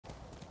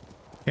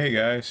Hey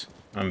guys,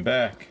 I'm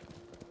back.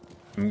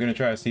 I'm gonna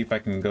try to see if I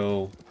can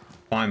go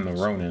find the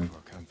Ronin.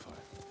 Campfire.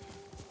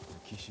 The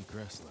Kishi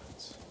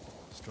grasslands.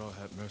 Straw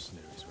Hat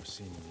mercenaries were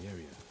seen in the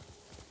area.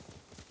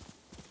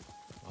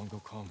 Mongol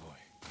convoy.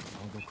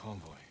 Mongol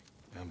convoy.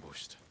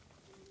 Ambushed.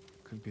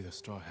 Could be the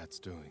Straw Hats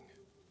doing.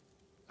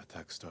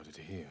 Attack started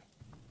here,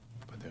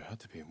 but there had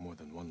to be more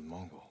than one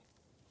Mongol.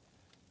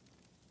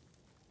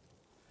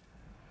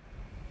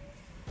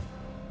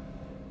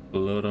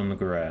 Blood on the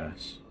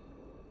grass.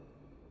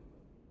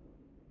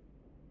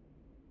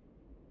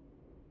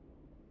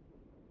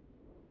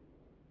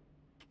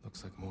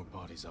 Looks like more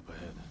bodies up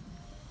ahead.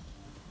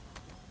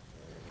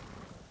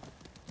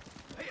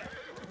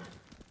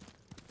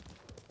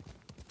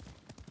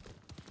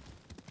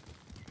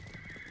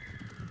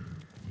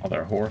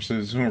 Other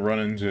horses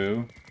running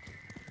too.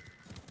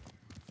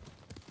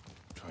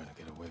 Trying to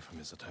get away from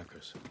his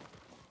attackers.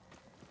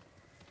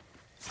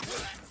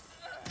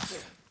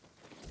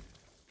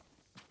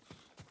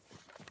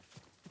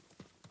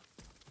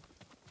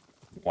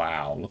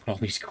 Wow, look at all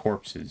these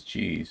corpses,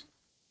 jeez.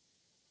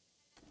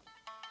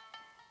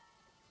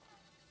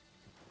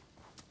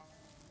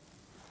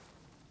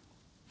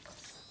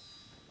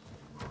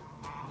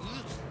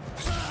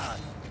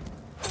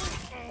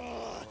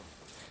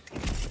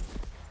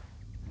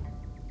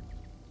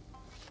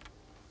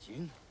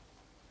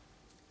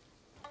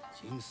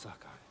 Jin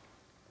Sakai.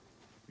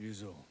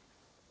 Ryuzo.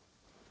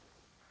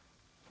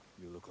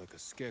 You look like a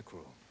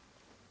scarecrow.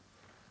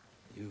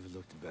 You've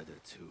looked better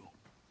too.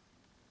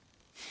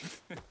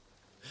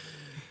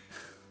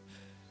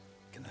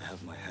 Can I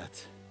have my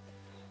hat?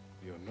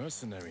 You're a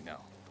mercenary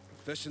now.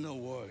 Professional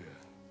warrior.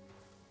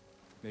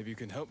 Maybe you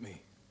can help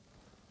me.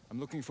 I'm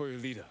looking for your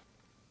leader.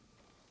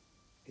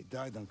 He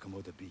died on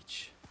Komoda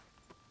Beach.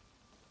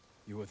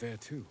 You were there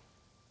too.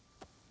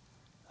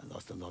 I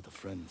lost a lot of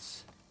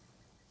friends.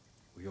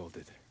 We all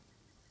did.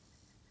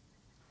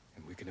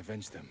 And we can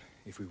avenge them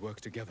if we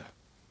work together.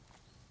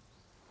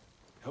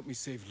 Help me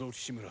save Lord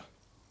Shimura.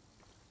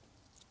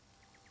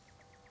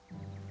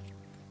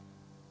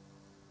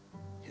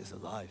 He's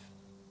alive.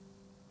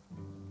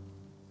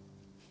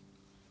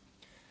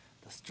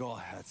 The Straw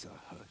Hats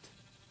are hurt.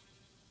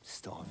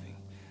 Starving.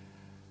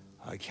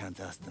 I can't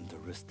ask them to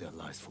risk their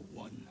lives for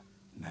one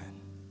man.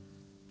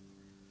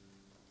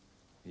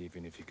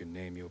 Even if you can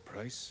name your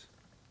price?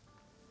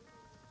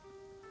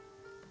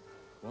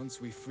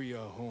 Once we free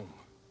our home,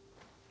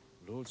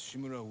 Lord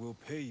Shimura will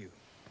pay you.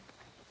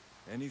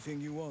 Anything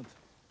you want.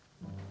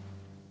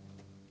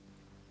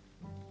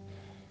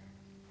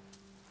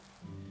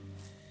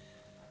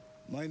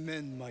 My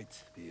men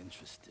might be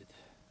interested.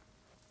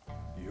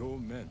 Your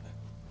men?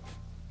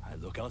 I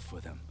look out for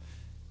them.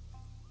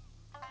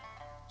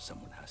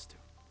 Someone has to.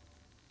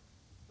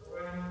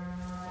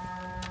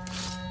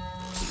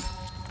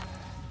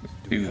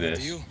 Do have a this.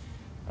 deal?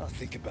 I'll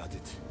think about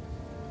it.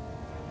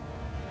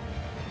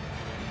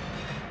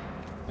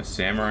 A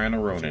samurai and a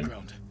Ronin.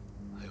 Ground.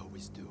 I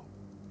always do.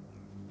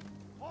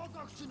 I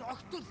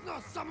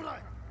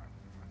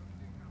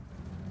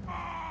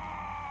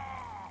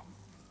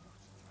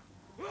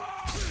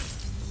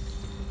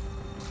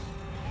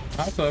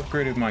also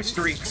upgraded my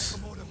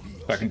streaks,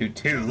 so I can do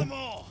 2.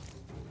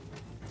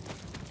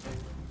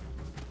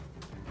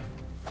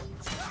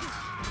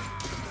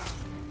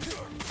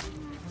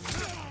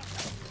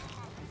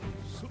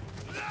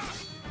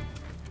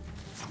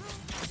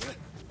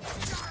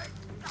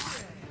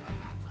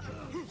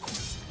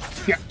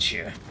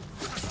 Gotcha.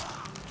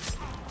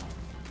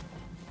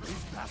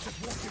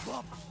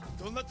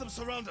 Don't let them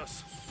surround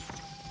us.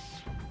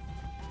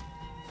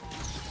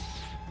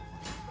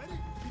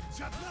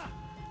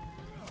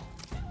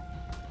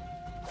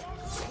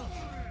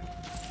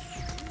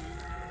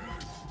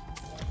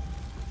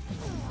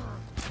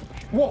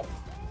 Whoa!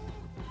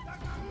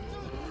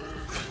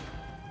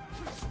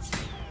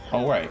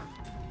 All right.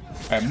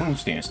 I have move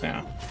stance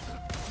now.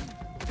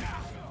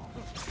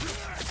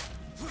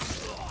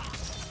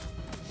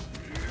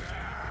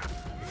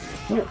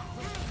 Whoa.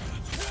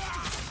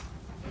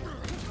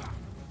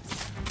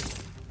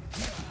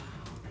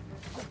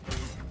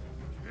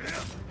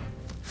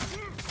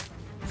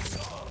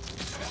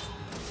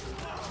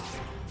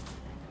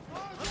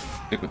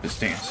 Stick with the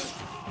stance.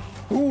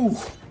 Ooh!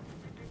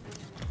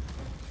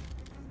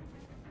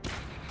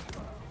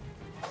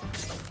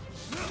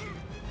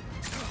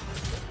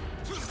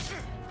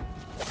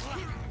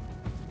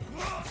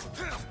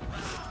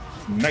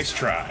 Nice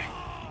try.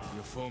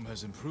 Your form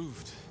has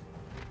improved.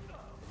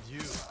 You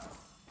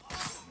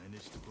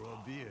managed to grow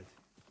a beard.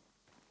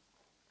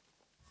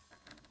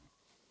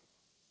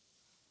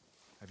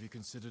 Have you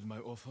considered my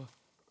offer?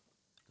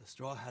 The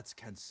Straw Hats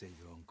can't save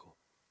your uncle.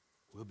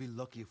 We'll be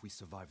lucky if we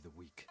survive the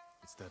week.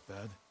 It's that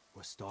bad?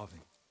 We're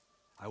starving.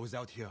 I was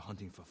out here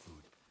hunting for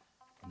food,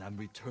 and I'm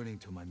returning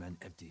to my men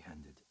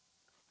empty-handed.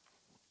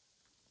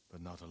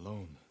 But not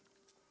alone.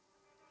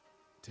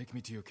 Take me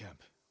to your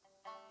camp.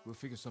 We'll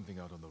figure something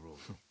out on the road.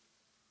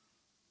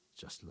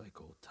 Just like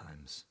old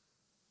times.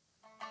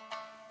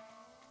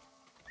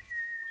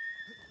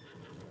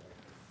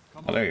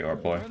 Oh, there you are,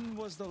 boy. When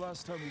was the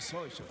last time we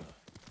saw each other?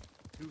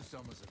 2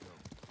 summers ago,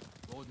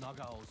 Lord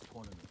Nagao's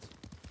tournament.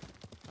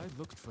 I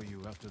looked for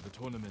you after the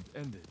tournament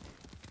ended.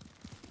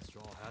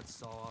 Straw Hats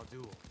saw our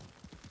duel.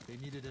 They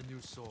needed a new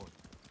sword.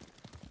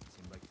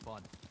 Seemed like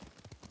fun.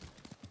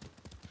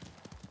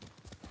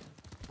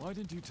 Why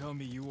didn't you tell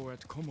me you were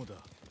at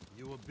Komoda?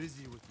 You were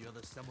busy with the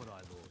other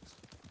samurai lords.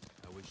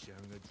 I was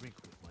sharing a drink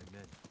with my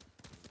men.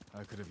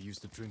 I could have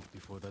used a drink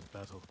before that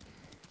battle.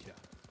 Yeah,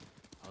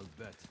 I'll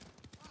bet.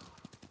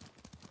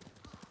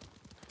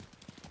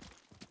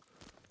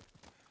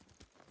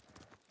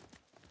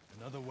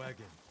 Another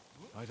wagon.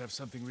 Might have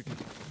something we can...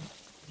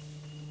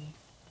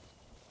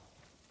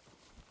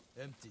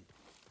 Empty.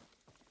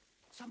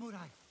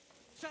 Samurai!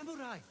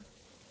 Samurai!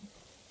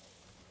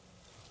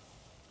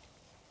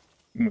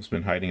 You must have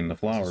been hiding in the Is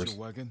this flowers.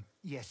 your wagon?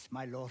 Yes,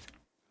 my lord.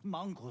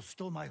 Mongols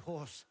stole my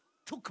horse,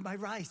 took my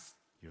rice.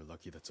 You're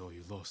lucky that's all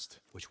you lost.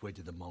 Which way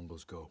did the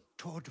Mongols go?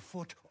 Toward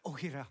Fort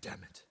Ohira.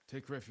 Damn it.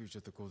 Take refuge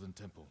at the Golden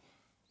Temple.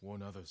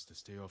 Warn others to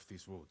stay off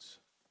these roads.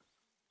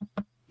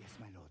 Yes,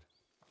 my lord.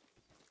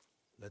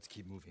 Let's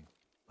keep moving.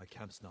 My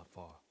camp's not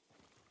far.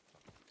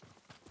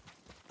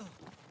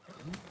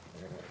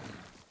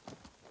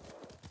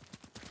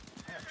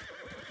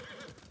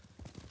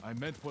 I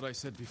meant what I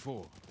said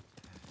before.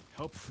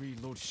 Help free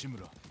Lord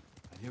Shimura,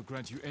 and he'll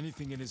grant you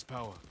anything in his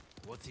power.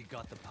 What's he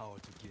got the power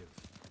to give?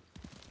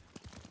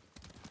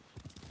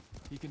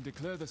 He can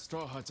declare the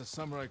Straw Hats a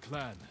samurai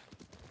clan,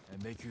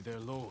 and make you their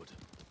lord.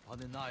 On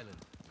an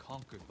island,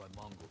 conquered by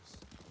Mongols.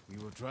 We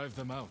will drive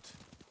them out.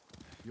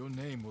 Your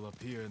name will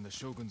appear in the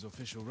Shogun's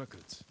official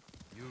records.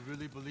 You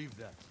really believe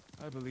that?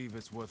 I believe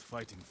it's worth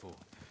fighting for.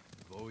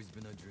 You've always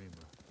been a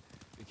dreamer.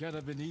 It can't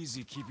have been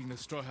easy keeping the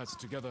Straw Hats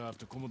together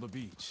after Komoda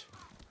Beach.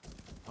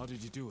 How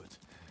did you do it?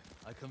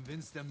 I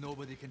convinced them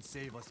nobody can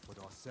save us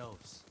but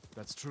ourselves.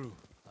 That's true.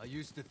 I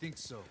used to think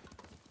so.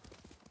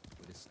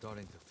 But it's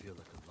starting to feel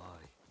like a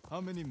lie. How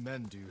many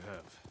men do you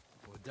have?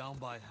 We're down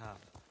by half,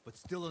 but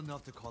still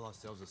enough to call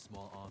ourselves a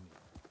small army.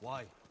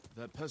 Why?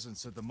 That peasant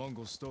said the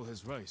Mongols stole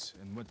his rice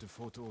and went to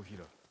Fort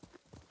Ohira.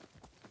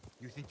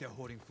 You think they're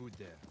hoarding food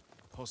there?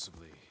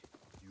 Possibly.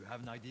 Do you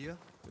have an idea?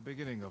 The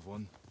beginning of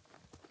one.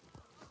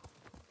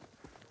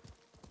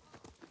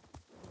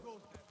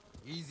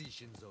 Easy,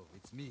 Shinzo.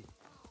 It's me.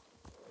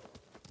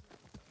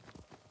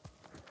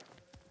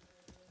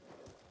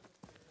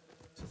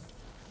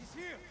 He's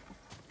here!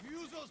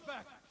 Ryuzo's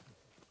back!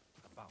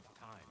 About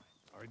time.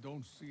 I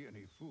don't see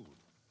any food.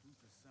 Who's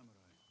the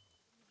samurai?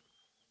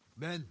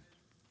 Men,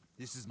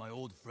 this is my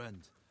old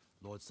friend,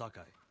 Lord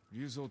Sakai.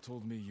 Ryuzo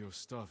told me you're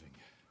starving.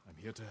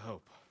 I'm here to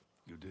help.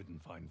 You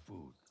didn't find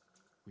food.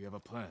 We have a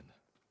plan.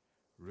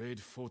 Raid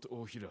Fort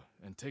Ohira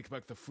and take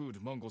back the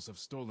food Mongols have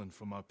stolen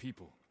from our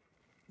people.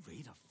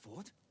 Raid a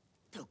fort?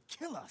 They'll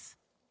kill us.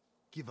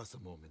 Give us a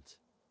moment.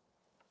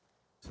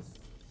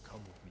 Come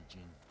with me,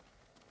 Jin.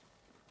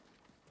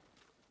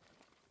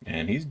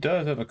 And he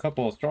does have a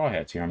couple of straw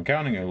hats here. I'm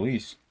counting at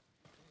least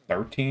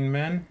 13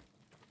 men.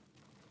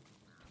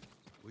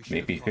 We should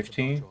Maybe have talked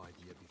 15? about your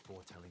idea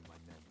before telling my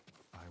men.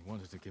 I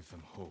wanted to give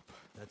them hope.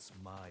 That's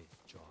my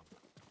job.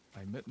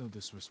 I meant no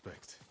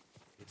disrespect.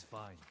 It's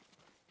fine.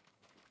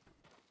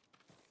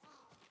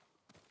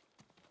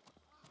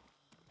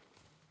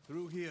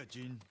 Through here,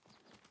 Jin.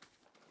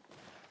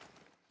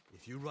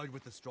 If you ride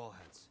with the Straw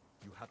Hats,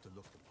 you have to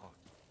look the part.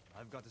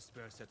 I've got a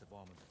spare set of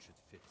armor that should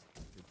fit.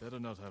 You better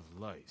not have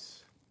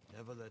lice.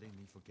 Never letting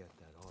me forget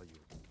that, are you?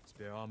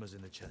 Spare armor's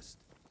in the chest.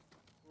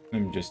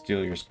 Let me just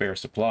steal your spare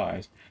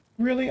supplies.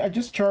 Really? I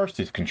just charged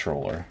his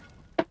controller.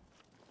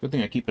 Good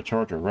thing I keep a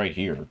charger right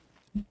here.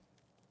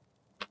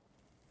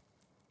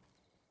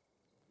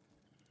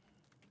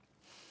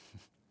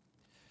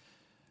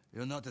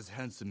 You're not as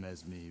handsome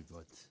as me,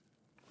 but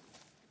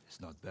it's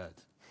not bad.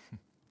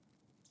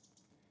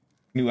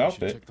 New You should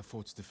outfit. check the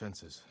fort's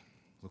defenses.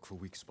 Look for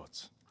weak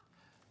spots.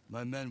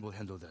 My men will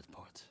handle that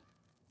part.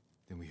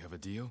 Then we have a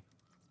deal?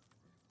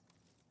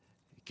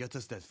 Get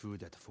us that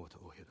food at Fort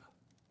Ohira,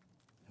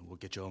 and we'll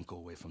get your uncle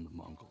away from the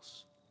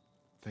Mongols.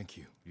 Thank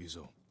you,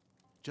 Ryuzo.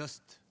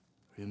 Just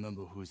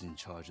remember who's in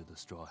charge of the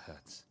Straw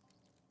Hats.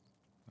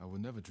 I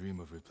would never dream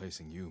of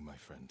replacing you, my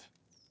friend.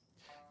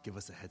 Give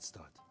us a head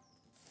start.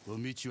 We'll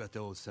meet you at the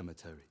old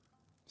cemetery.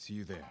 See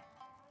you there.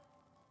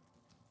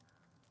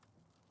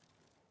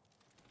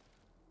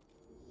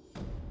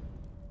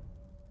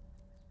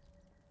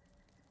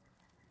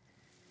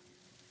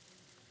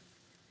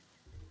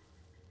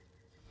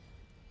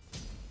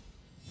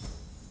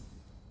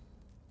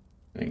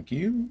 Thank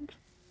you.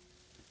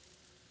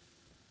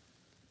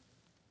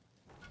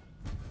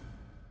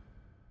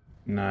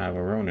 Now I have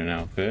a Ronin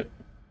outfit.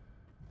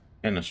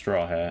 And a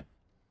straw hat.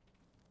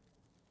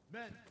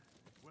 Men,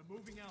 we're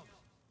moving out.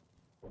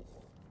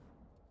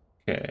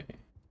 Okay.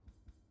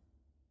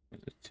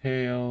 There's a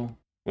tail.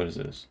 What is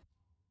this?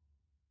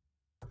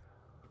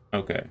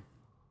 Okay.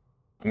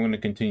 I'm going to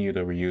continue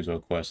the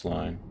Ryuzo quest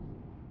line.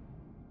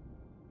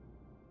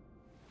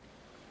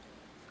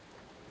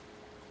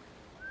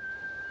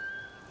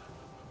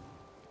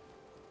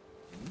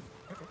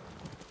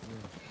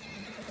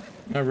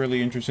 Not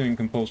really interested in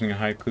composing a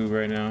haiku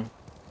right now.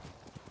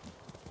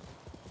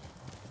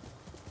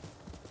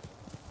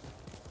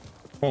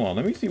 Hold on,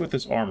 let me see what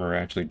this armor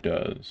actually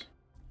does.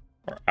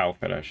 Or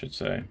outfit, I should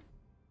say.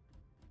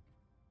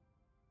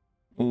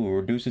 Ooh,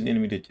 reduces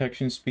enemy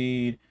detection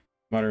speed.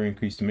 Moderate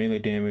increased melee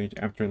damage.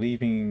 After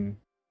leaving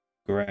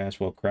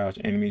grass while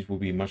crouched, enemies will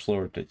be much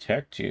slower to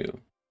detect you.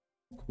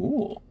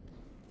 Cool.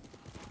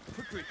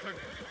 Quickly, quickly.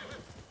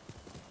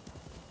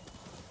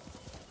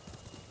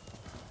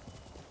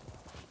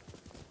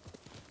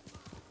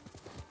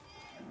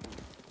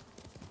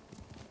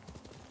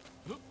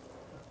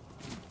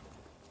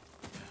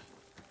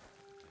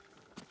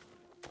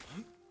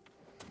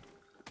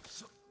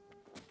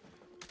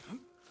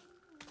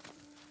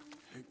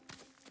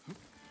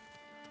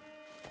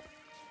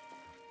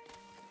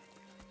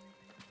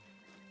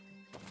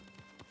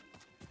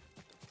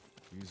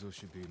 Yuzo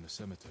should be in the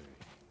cemetery.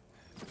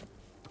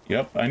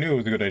 Yep, I knew it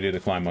was a good idea to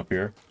climb up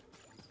here.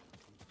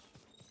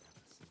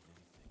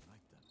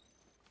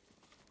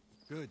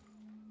 Good.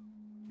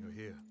 You're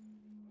here.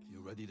 You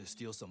ready to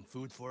steal some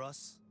food for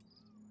us?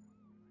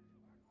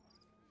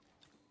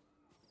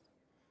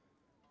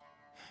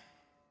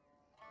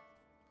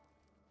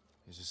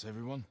 Is this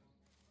everyone?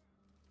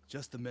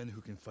 Just the men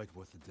who can fight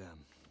worth a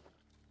damn.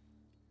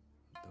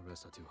 The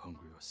rest are too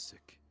hungry or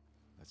sick.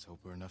 Let's hope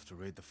we're enough to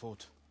raid the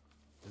fort.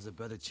 There's a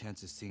better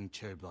chance of seeing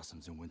cherry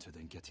blossoms in winter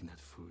than getting that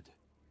food.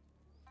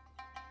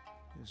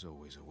 There's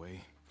always a way.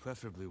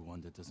 Preferably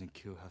one that doesn't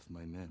kill half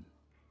my men.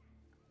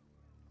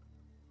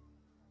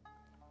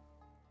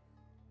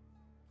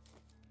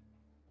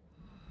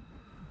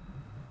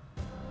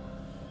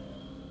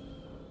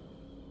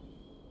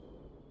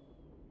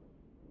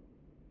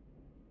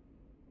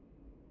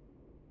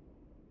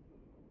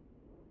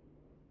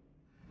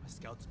 My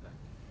scout's back.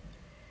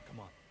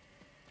 Come on.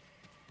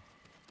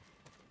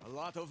 A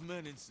lot of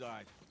men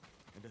inside,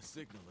 and a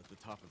signal at the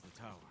top of the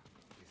tower.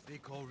 If they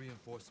call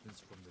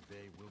reinforcements from the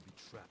bay, we'll be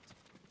trapped.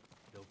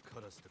 They'll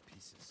cut us to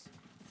pieces.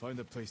 Find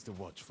a place to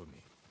watch for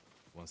me.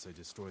 Once I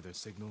destroy their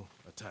signal,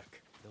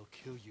 attack. They'll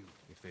kill you.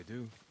 If they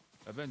do,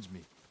 avenge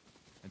me.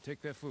 And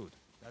take their food.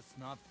 That's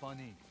not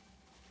funny.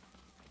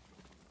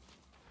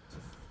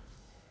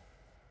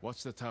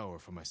 Watch the tower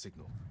for my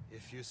signal.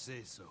 If you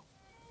say so.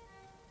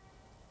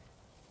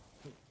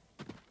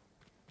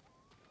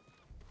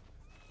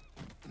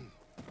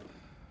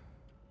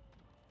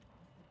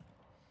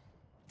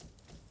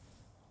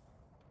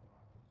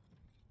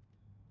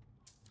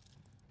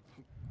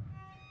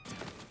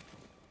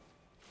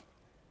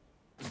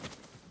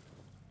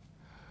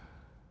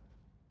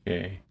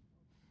 Okay.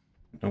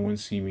 No one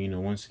see me, no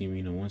one see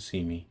me, no one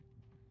see me.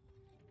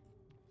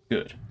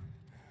 Good.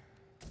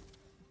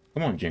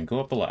 Come on, Jin, go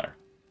up the ladder.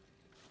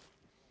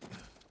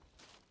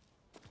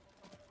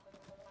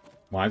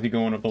 Why is he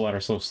going up the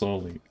ladder so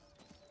slowly?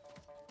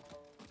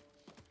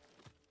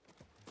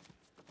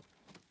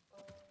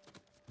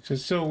 This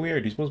is so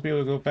weird. He's supposed to be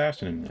able to go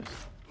faster than this.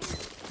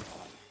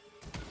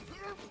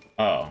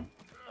 Oh.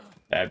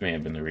 That may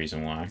have been the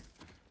reason why.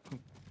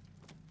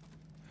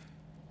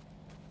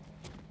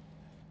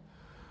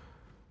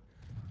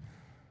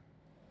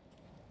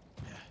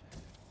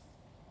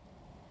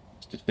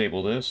 Let's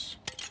disable this.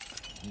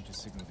 Need to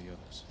signal the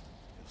others.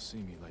 They'll see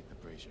me light the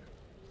brazier.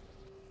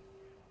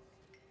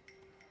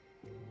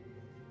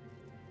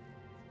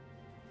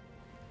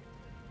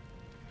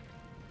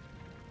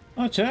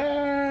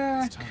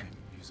 Attack! It's time,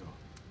 Yuzo.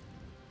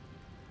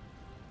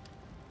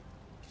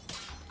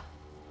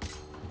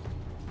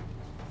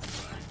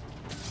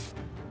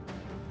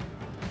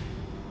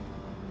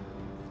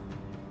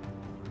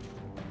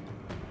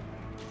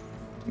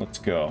 Let's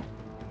go.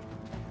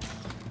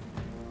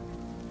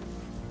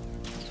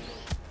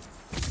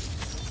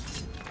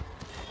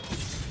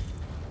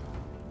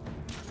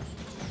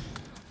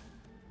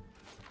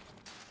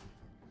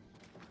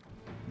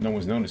 No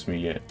one's noticed me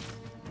yet.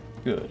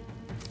 Good.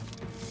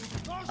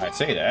 I'd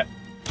say that.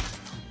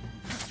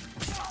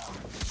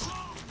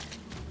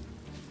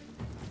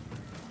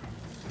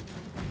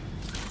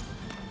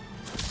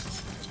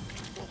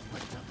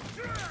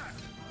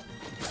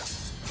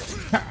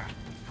 Ha!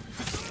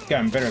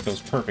 Gotten better at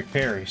those perfect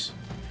parries.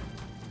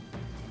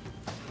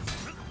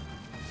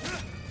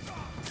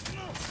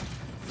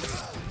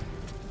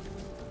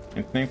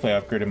 And thankfully I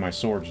upgraded my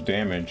sword's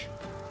damage.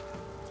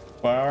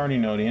 But I already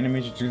know the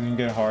enemies are just gonna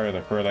get harder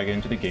the further I get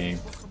into the game.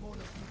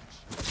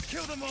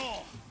 Kill them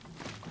all!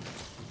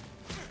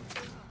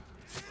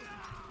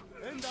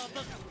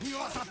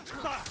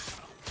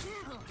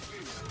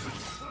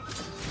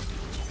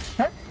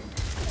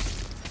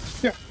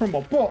 Yeah, from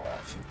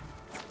above.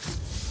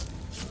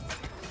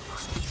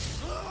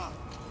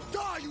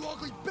 Die, you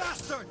ugly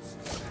bastards!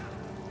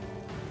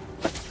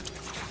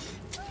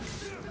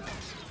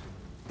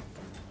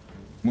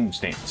 Moon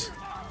stance.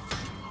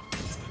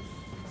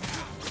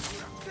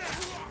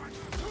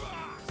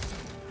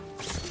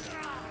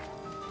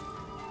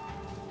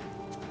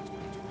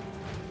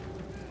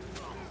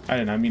 I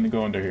did not mean to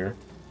go under here.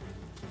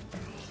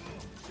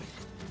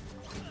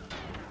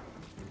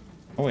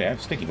 Oh yeah, I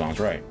have sticky bombs,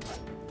 right.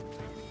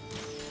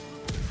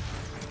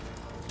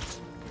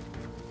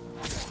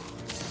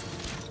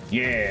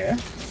 Yeah.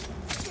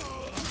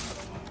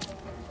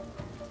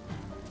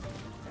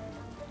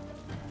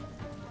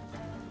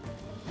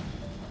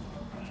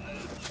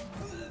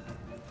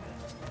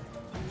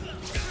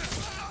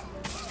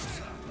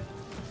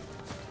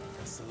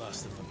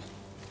 rest of them.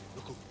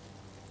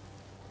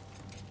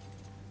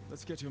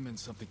 Let's get your men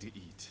something to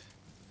eat.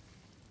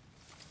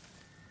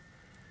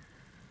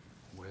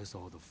 Where's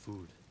all the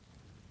food?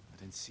 I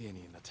didn't see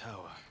any in the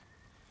tower.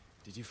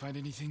 Did you find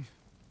anything?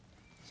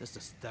 Just a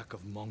stack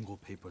of Mongol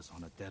papers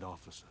on a dead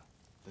officer.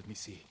 Let me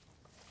see.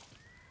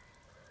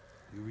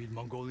 You read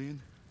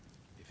Mongolian?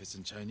 If it's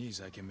in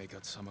Chinese, I can make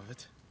out some of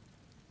it.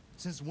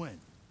 Since when?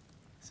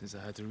 Since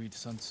I had to read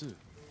Sun Tzu.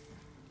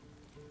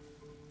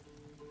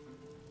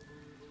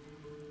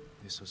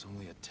 This was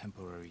only a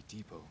temporary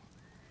depot.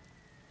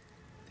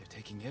 They're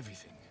taking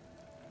everything.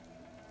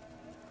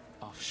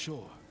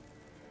 Offshore.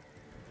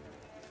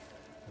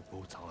 The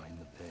boats are in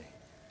the bay.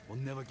 We'll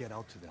never get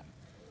out to them.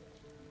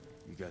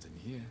 You got in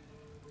here.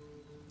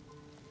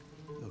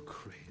 You're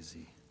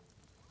crazy.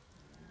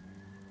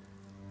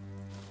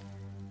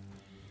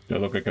 Do I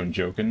look like I'm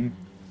joking?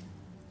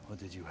 What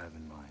did you have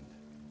in mind?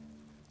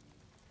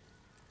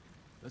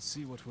 Let's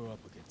see what we're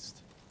up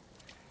against.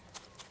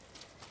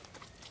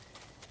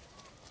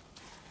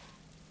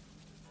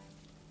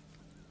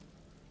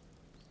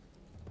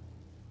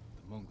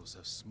 The Mongols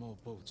have small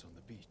boats on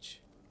the beach.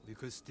 We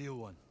could steal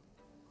one,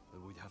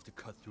 but we'd have to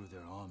cut through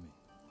their army.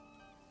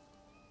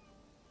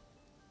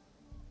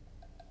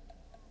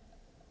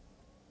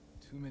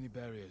 Too many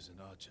barriers and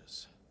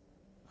archers.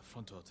 A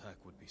frontal attack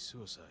would be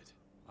suicide.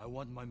 I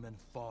want my men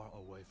far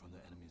away from the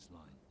enemy's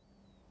line.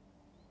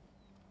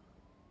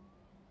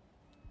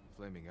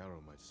 Flaming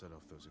arrow might set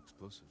off those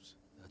explosives.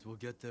 That will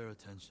get their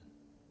attention.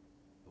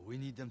 But we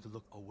need them to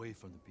look away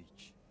from the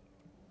beach.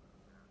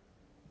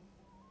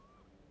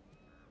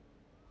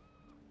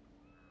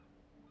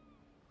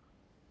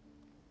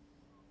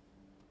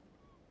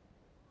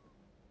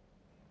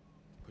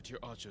 Put your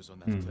archers on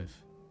that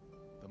cliff.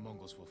 The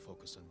Mongols will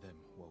focus on them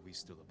while we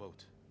steal a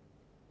boat.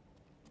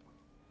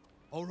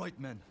 All right,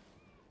 men.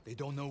 They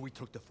don't know we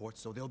took the fort,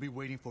 so they'll be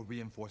waiting for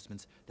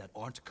reinforcements that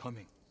aren't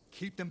coming.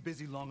 Keep them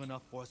busy long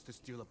enough for us to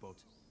steal a boat.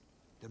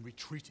 Then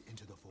retreat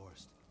into the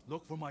forest.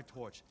 Look for my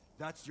torch.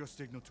 That's your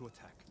signal to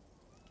attack.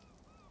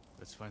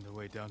 Let's find a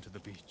way down to the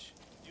beach.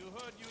 You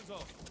heard,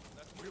 Yuzo.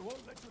 That we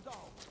won't let you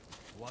down.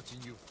 Watching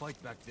you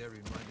fight back there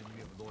reminded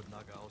me of Lord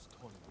Nagao's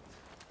tournament.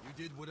 You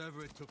did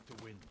whatever it took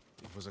to win.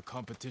 It was a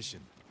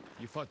competition.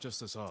 You fought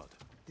just as hard.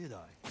 Did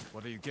I?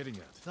 What are you getting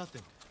at?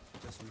 Nothing.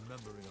 Just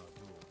remembering our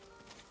duel.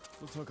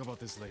 We'll talk about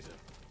this later.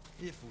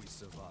 If we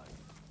survive.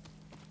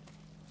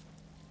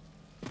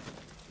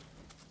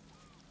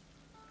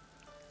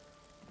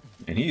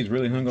 And he's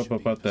really hung up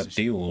about that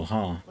deal,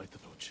 huh? Light the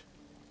torch.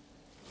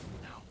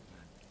 Now.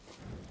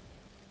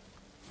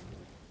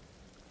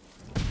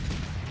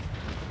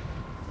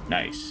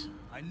 Nice.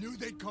 I knew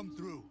they'd come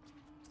through.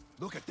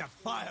 Look at that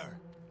fire!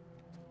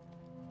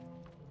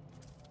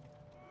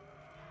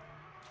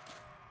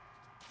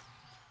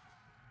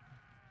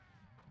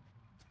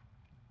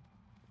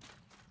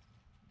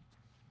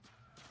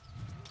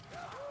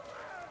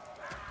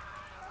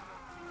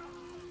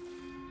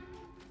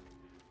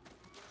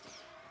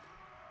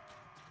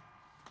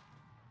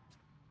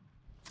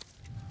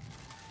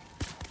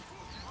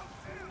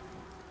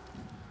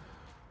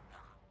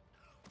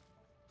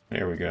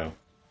 There we go.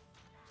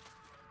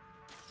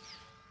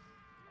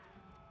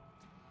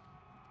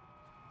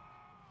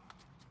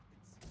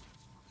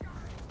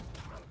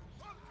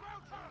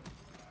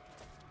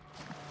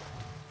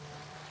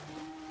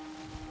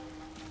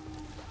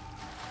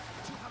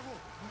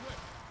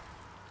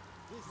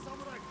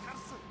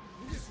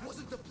 This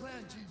wasn't the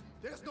plan, G.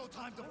 There's no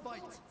time to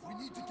fight. We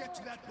need to get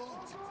to that boat.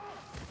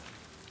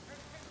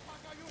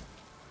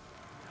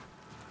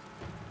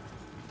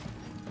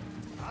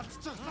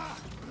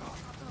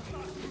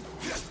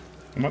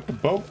 I'm at the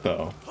boat,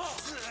 though.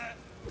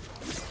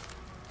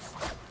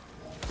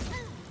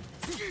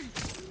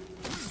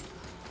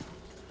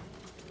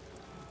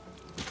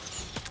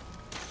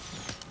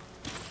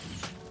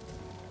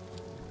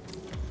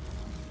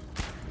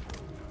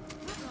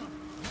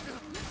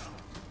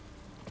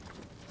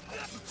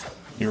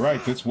 You're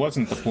right, this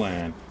wasn't the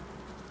plan.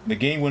 The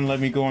game wouldn't let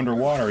me go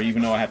underwater,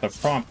 even though I had the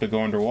prompt to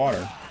go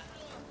underwater.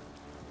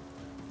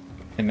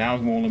 And now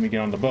it won't let me get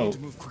on the boat.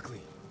 Move quickly.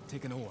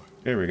 Take an oar.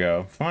 There we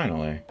go,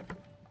 finally.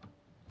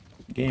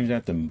 The game's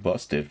acting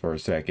busted for a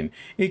second.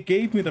 It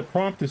gave me the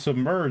prompt to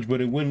submerge,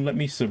 but it wouldn't let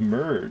me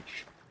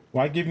submerge.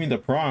 Why give me the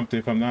prompt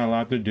if I'm not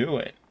allowed to do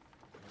it?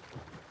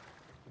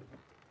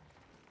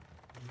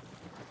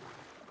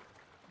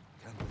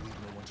 Can't believe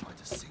no one tried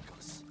to sink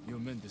us. Your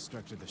men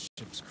distracted the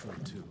ship's crew,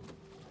 too.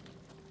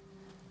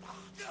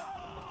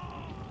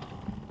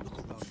 Look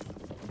around you.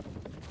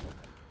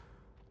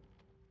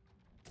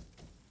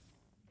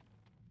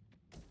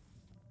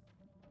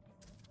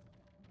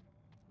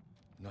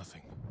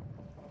 Nothing.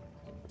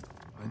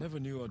 I never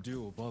knew our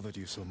duel bothered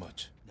you so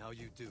much. Now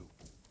you do.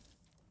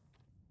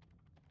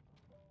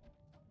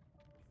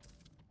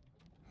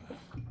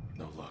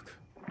 No luck.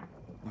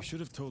 You should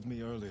have told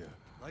me earlier.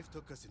 Life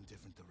took us in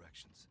different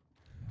directions.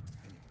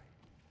 Anyway,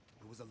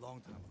 it was a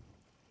long time ago.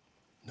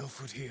 No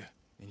food here.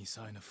 Any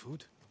sign of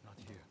food? Not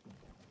here.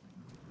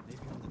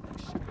 Maybe on the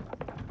next ship.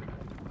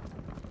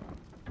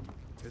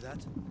 that?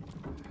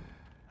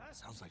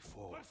 Sounds like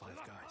 4 or 5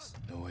 guys.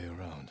 No way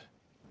around.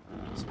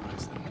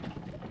 Surprise them.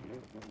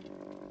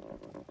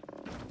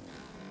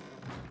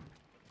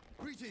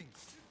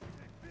 Greetings!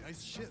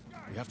 Nice ship.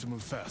 We have to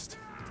move fast.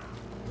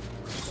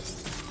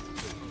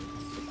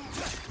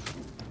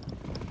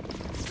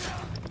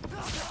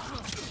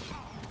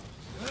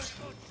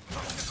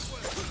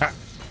 Ha.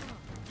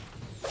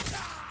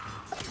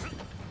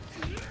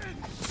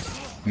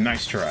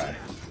 Nice try.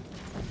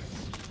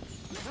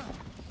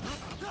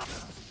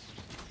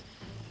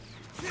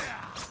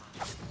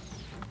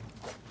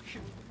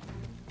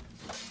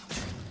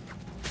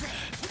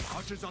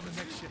 Archers on the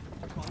next ship.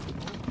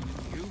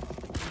 You?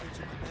 Over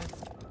to my men.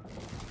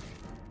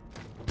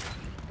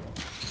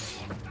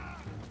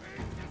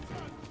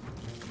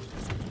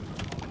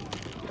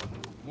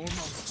 More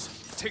Mongols.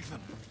 Take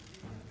them.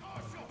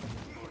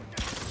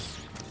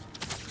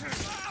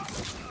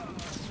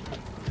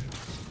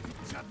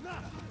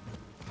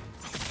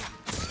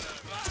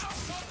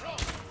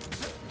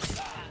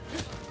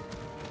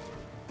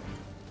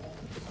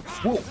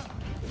 Whoa.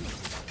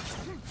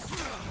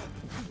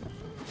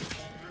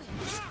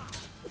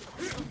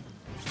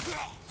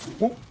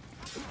 Whoa.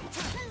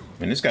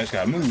 Man, this guy's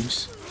got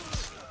moves.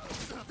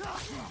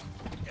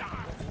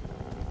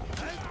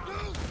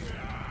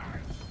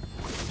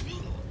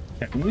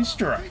 Definitely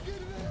strike.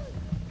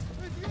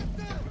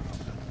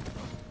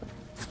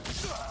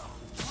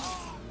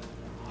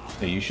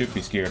 Hey, you should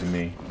be scared of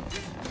me.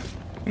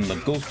 I'm the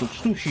ghost of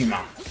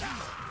Tsushima.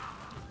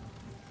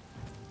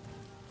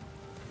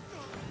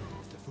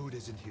 The food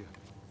isn't here.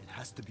 It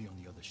has to be on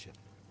the other ship.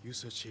 You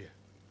search here.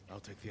 I'll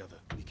take the other.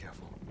 Be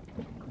careful.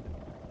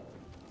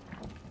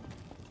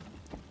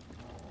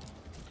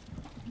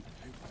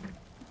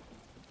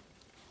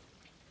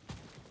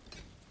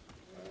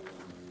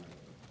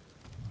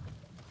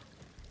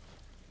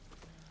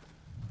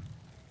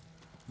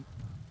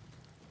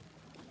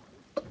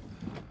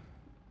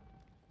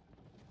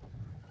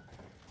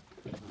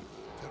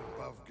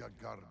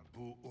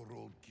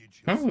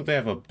 I don't know if they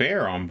have a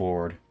bear on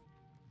board.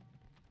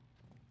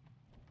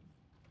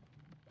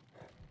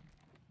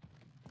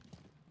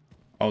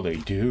 Oh, they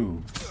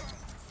do.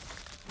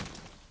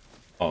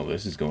 Oh,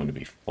 this is going to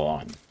be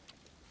fun.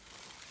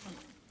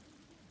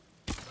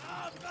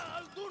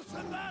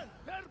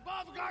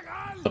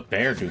 The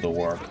bear do the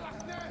work.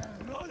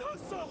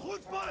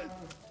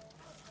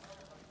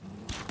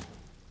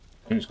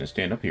 I'm just gonna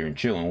stand up here and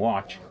chill and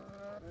watch.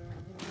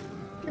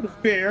 Get a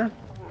bear.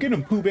 Get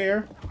him, Pooh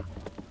Bear.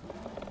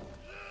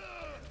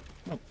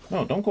 No,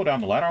 no, don't go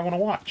down the ladder. I want to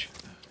watch.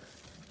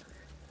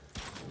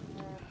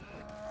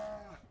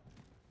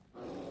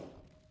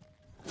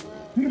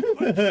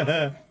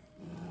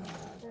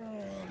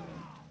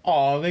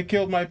 Oh, they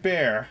killed my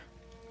bear.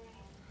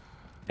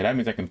 Yeah, that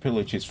means I can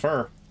pillage his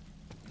fur.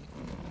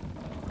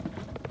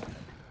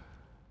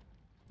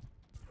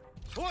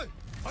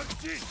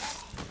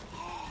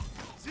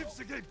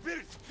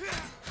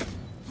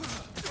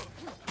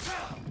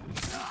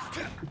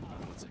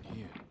 What's in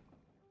here?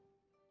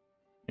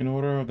 In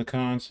order of the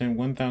Khan, send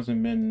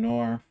 1,000 men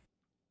north.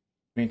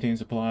 Maintain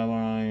supply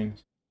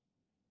lines.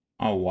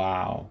 Oh,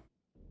 wow.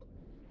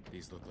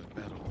 These look like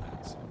battle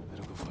plans.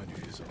 Better go find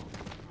Ryuzo.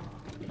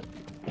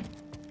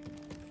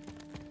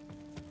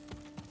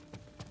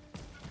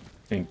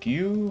 Thank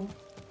you.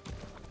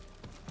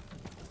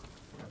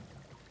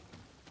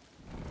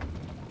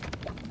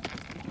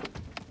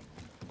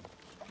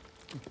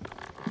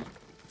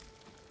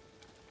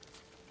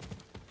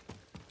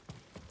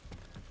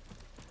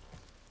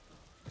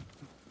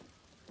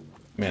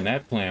 Man,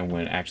 that plan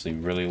went actually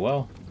really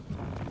well.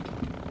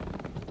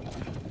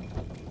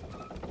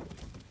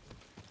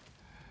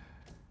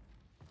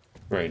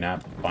 Right, now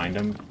find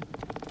him.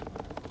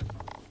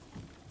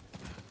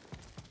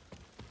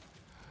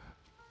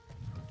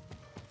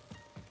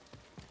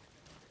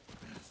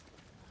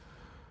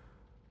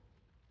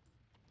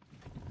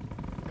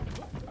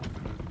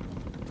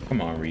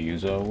 Come on,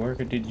 Ryuzo, where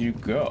did you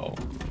go?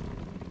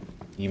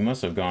 You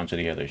must have gone to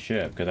the other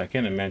ship, because I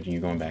can't imagine you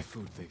going back.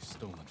 Food they've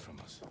stolen from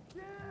us.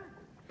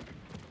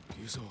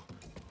 Ryuzo.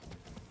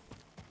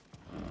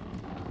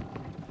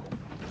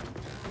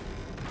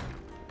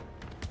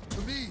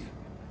 To me!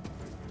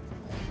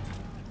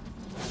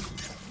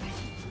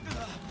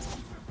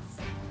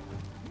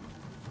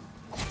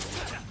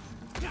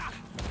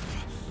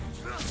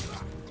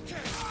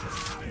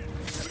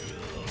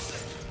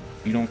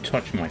 You don't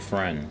touch my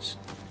friends.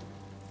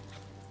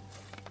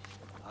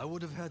 I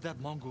would have had that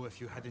Mongol if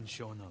you hadn't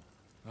shown up.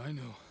 I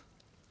know.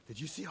 Did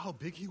you see how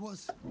big he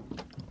was?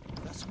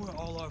 That's where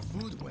all our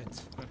food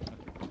went.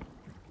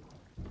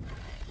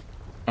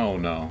 Oh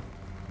no.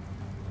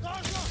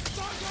 Bastards!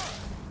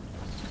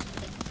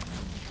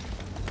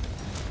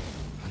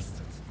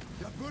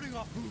 They're burning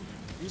our food!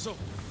 Ryuzo,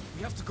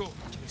 we have to go.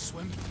 Can you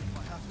swim?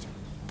 I have to.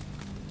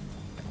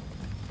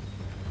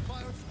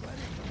 Fire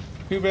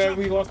spreading! Too bad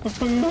we lost the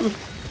food.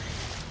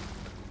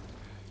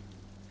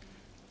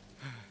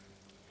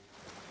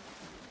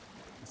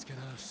 Let's get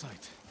out of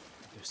sight.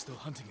 They're still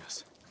hunting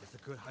us. There's a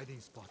good hiding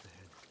spot ahead.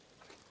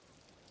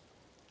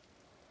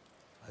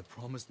 I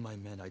promised my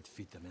men I'd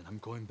feed them, and I'm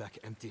going back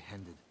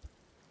empty-handed.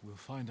 We'll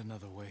find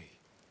another way.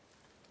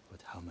 But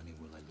how many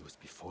will I lose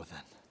before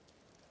then?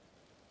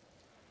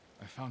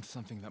 I found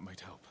something that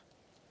might help.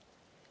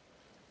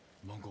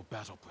 Mongol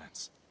battle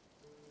plans.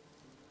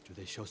 Do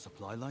they show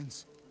supply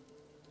lines?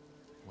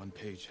 One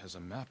page has a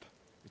map.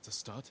 It's a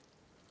start.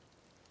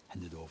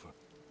 Hand it over.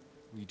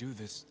 We do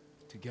this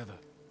together.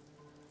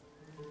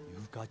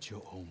 You've got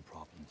your own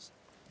problems,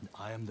 and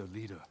I am the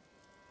leader.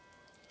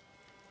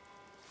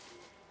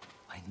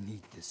 I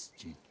need this,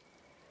 Jin.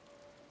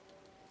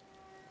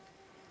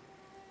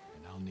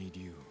 And I'll need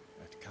you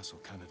at Castle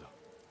Canada.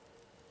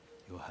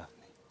 You'll have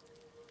me.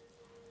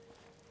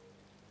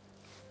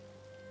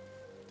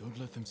 Don't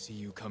let them see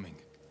you coming.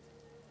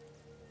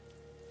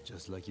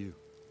 Just like you.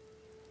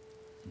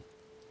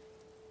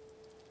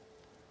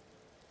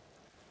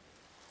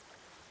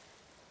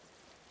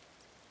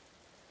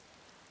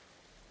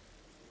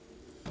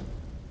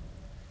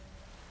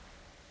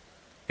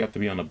 Got to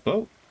be on a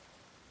boat.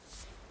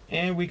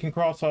 And we can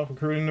cross off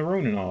recruiting the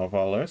Ronin off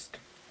our list.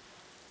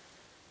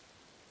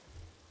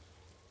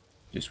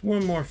 Just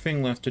one more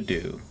thing left to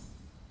do.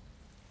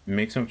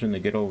 Make something to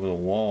get over the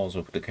walls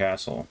of the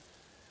castle.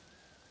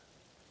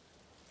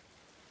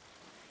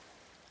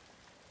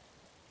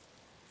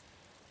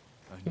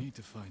 I need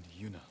to find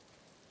Yuna.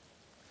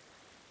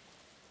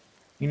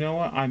 You know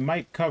what? I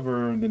might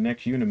cover the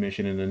next Yuna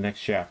mission in the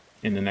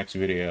next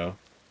video.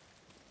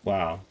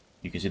 Wow,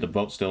 you can see the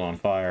boat still on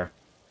fire.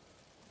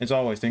 As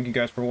always, thank you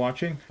guys for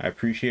watching. I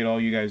appreciate all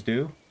you guys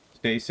do.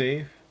 Stay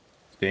safe,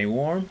 stay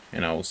warm,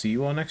 and I will see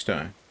you all next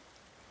time.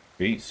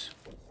 Peace.